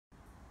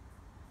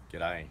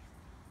G'day.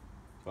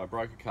 So I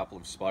broke a couple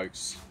of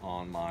spokes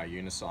on my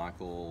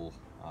unicycle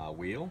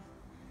wheel,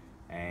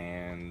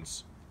 and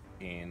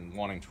in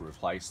wanting to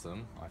replace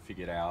them, I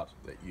figured out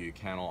that you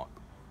cannot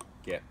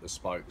get the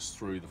spokes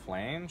through the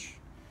flange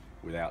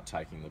without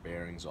taking the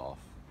bearings off.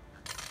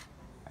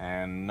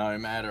 And no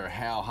matter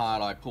how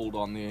hard I pulled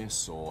on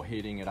this or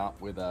heating it up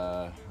with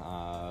a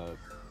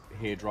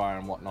hairdryer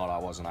and whatnot, I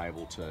wasn't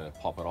able to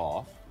pop it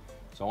off.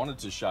 So I wanted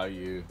to show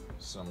you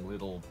some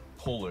little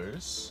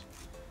pullers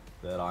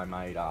that I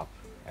made up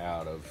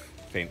out of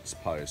fence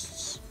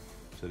posts.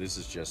 So this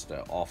is just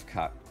an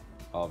offcut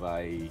of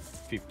a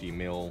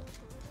 50mm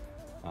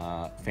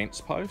fence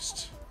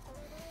post,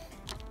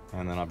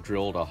 and then I've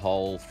drilled a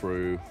hole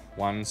through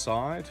one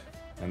side,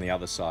 and the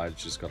other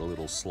side's just got a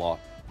little slot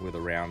with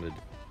a rounded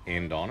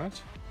end on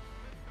it.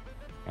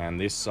 And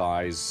this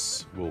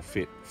size will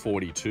fit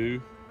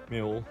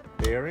 42mm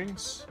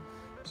bearings,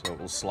 so it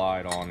will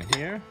slide on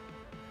here,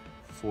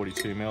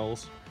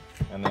 42mm.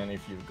 And then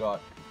if you've got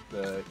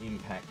the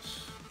impact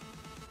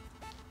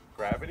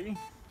gravity,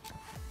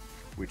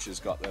 which has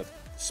got the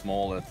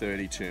smaller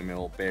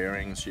 32mm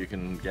bearings, you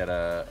can get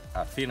a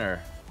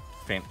thinner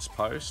fence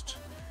post.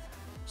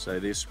 So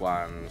this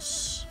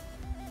one's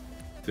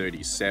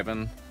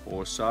 37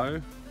 or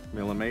so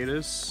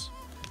millimeters,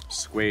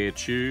 square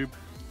tube,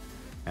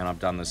 and I've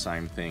done the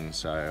same thing,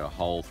 so a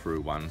hole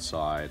through one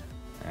side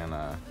and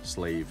a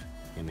sleeve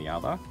in the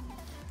other.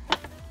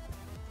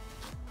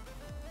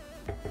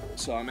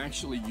 So I'm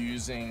actually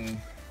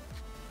using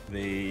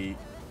the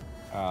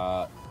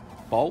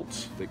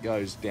bolt that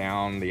goes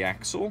down the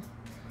axle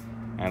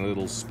and a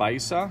little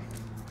spacer,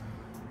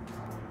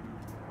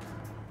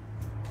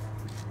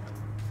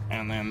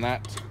 and then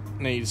that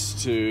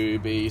needs to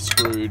be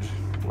screwed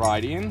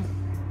right in.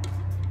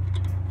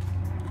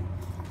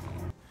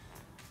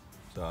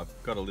 So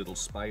I've got a little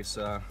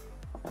spacer,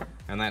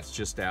 and that's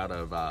just out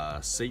of a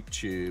seat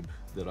tube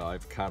that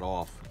I've cut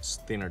off. It's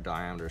thinner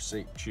diameter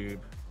seat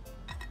tube.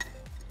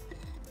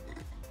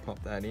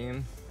 Pop that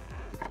in,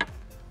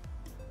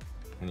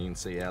 and you can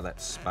see how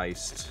that's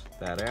spaced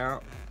that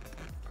out.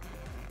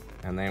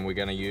 And then we're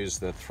going to use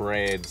the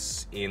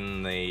threads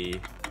in the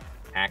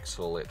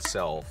axle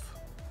itself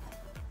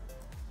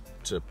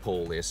to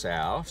pull this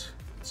out.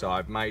 So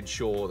I've made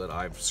sure that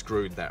I've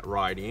screwed that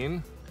right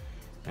in,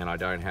 and I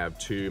don't have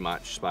too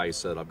much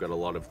space, that I've got a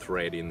lot of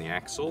thread in the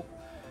axle,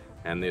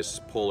 and this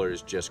puller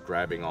is just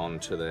grabbing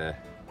onto the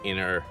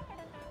inner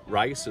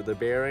race of the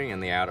bearing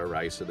and the outer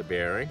race of the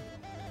bearing.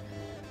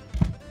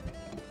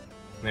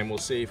 Then we'll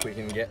see if we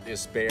can get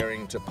this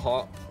bearing to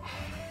pop.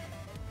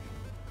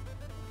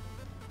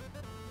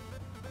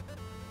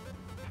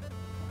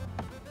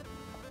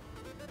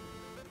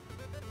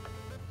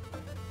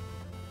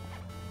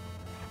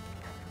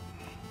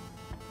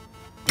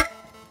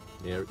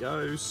 There it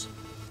goes.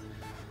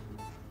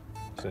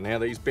 So now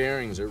these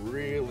bearings are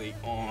really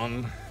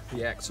on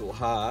the axle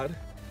hard,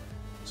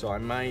 so I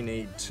may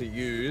need to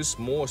use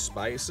more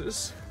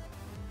spacers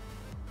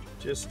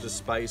just to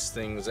space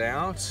things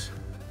out,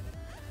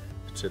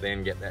 to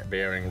then get that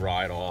bearing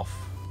right off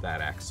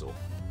that axle.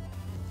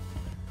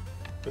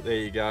 But there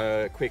you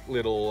go, a quick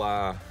little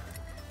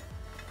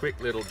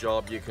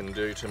job you can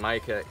do to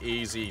make an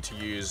easy to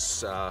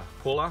use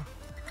puller.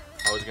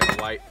 I was going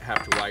to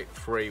have to wait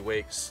 3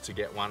 weeks to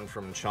get one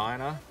from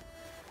China,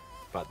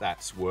 but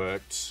that's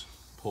worked,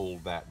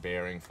 pulled that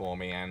bearing for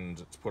me, and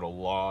it's put a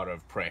lot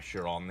of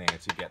pressure on there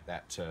to get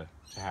that to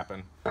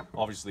happen.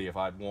 Obviously if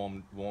I'd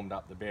warmed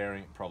up the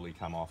bearing, it'd probably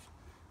come off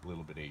a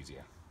little bit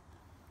easier.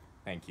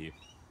 Thank you.